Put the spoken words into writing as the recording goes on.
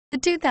The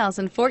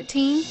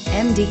 2014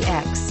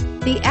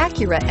 MDX. The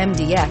Acura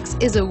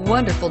MDX is a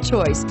wonderful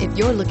choice if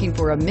you're looking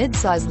for a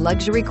mid-size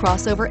luxury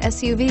crossover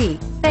SUV.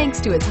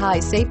 Thanks to its high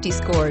safety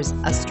scores,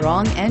 a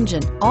strong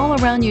engine,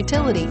 all-around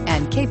utility,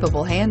 and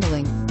capable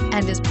handling,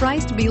 and is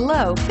priced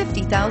below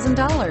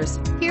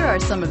 $50,000. Here are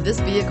some of this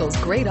vehicle's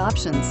great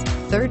options: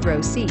 third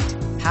row seat,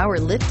 power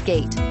lift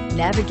gate,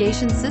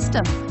 navigation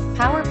system,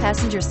 power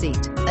passenger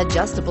seat,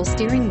 adjustable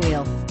steering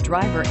wheel,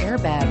 driver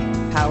airbag,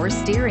 power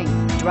steering,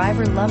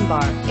 driver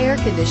lumbar, air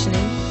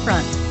conditioning,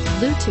 front,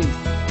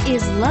 Bluetooth.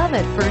 Is love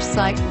at first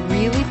sight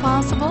really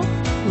possible?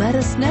 Let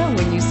us know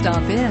when you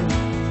stop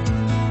in.